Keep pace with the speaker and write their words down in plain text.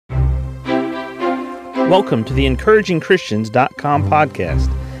Welcome to the EncouragingChristians.com podcast.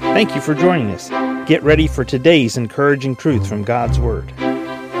 Thank you for joining us. Get ready for today's encouraging truth from God's Word.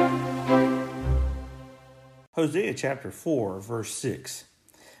 Hosea chapter 4, verse 6.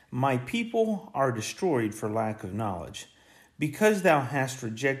 My people are destroyed for lack of knowledge. Because thou hast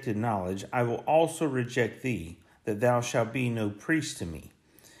rejected knowledge, I will also reject thee, that thou shalt be no priest to me.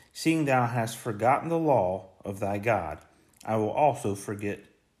 Seeing thou hast forgotten the law of thy God, I will also forget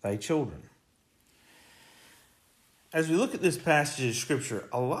thy children. As we look at this passage of Scripture,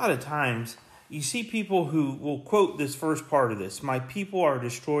 a lot of times you see people who will quote this first part of this, my people are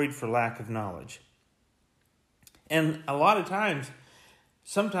destroyed for lack of knowledge. And a lot of times,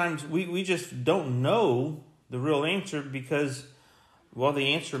 sometimes we just don't know the real answer because, well,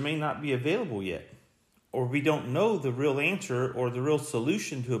 the answer may not be available yet. Or we don't know the real answer or the real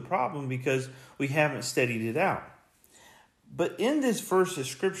solution to a problem because we haven't studied it out. But in this verse of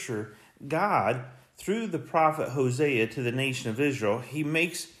Scripture, God, through the prophet Hosea to the nation of Israel, he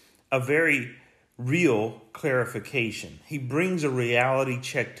makes a very real clarification. He brings a reality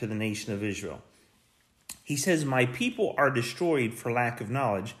check to the nation of Israel. He says, my people are destroyed for lack of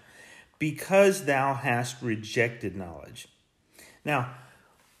knowledge because thou hast rejected knowledge. Now,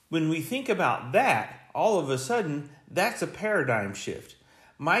 when we think about that, all of a sudden, that's a paradigm shift.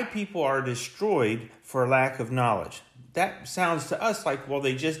 My people are destroyed for lack of knowledge. That sounds to us like, well,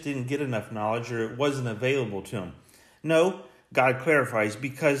 they just didn't get enough knowledge or it wasn't available to them. No, God clarifies,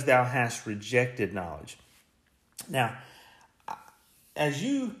 because thou hast rejected knowledge. Now, as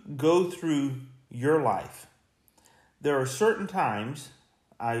you go through your life, there are certain times,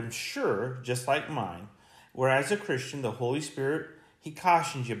 I'm sure, just like mine, where as a Christian, the Holy Spirit, he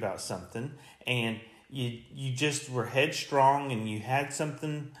cautions you about something, and you just were headstrong and you had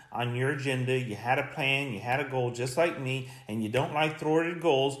something on your agenda, you had a plan, you had a goal just like me, and you don't like thwarted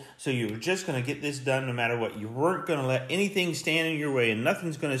goals, so you were just going to get this done no matter what. You weren't going to let anything stand in your way and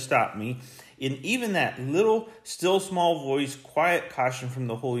nothing's going to stop me. And even that little, still small voice, quiet caution from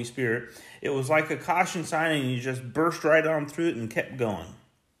the Holy Spirit, it was like a caution sign and you just burst right on through it and kept going.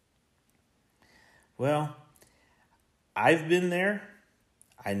 Well, I've been there.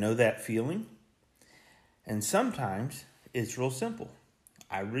 I know that feeling. And sometimes it's real simple.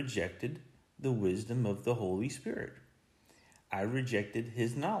 I rejected the wisdom of the Holy Spirit. I rejected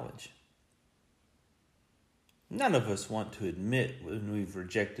his knowledge. None of us want to admit when we've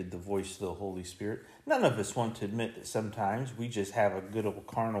rejected the voice of the Holy Spirit. None of us want to admit that sometimes we just have a good old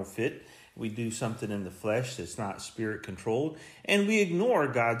carnal fit. We do something in the flesh that's not spirit controlled, and we ignore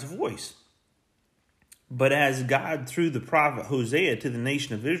God's voice. But as God, through the prophet Hosea to the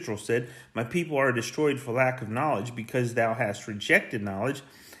nation of Israel said, my people are destroyed for lack of knowledge because thou hast rejected knowledge,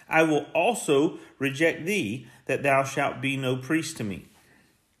 I will also reject thee, that thou shalt be no priest to me.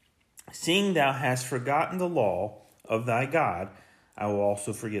 Seeing thou hast forgotten the law of thy God, I will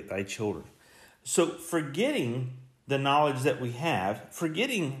also forget thy children. So forgetting the knowledge that we have,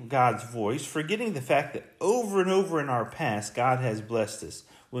 forgetting God's voice, forgetting the fact that over and over in our past, God has blessed us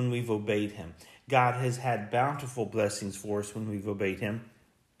when we've obeyed him. God has had bountiful blessings for us when we've obeyed him.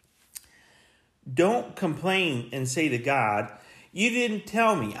 Don't complain and say to God, you didn't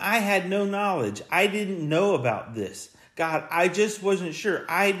tell me. I had no knowledge. I didn't know about this. God, I just wasn't sure.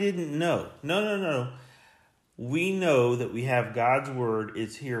 I didn't know. No. We know that we have God's word.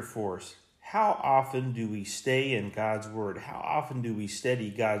 It's here for us. How often do we stay in God's word? How often do we study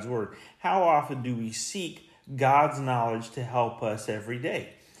God's word? How often do we seek God's knowledge to help us every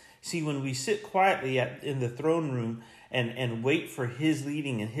day? See, when we sit quietly in the throne room and wait for his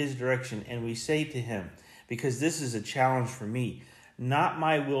leading and his direction, and we say to him, because this is a challenge for me, not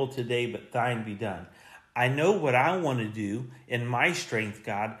my will today, but thine be done. I know what I want to do in my strength,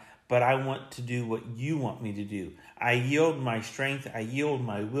 God, but I want to do what you want me to do. I yield my strength, I yield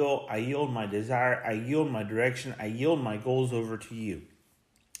my will, I yield my desire, I yield my direction, I yield my goals over to you.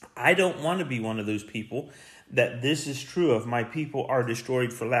 I don't want to be one of those people that this is true of. My people are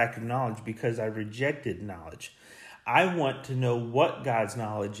destroyed for lack of knowledge because I rejected knowledge. I want to know what God's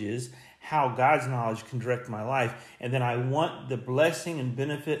knowledge is, how God's knowledge can direct my life, and then I want the blessing and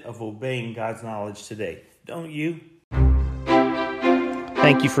benefit of obeying God's knowledge today. Don't you?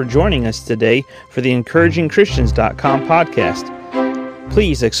 Thank you for joining us today for the EncouragingChristians.com podcast.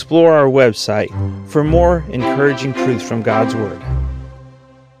 Please explore our website for more encouraging truths from God's Word.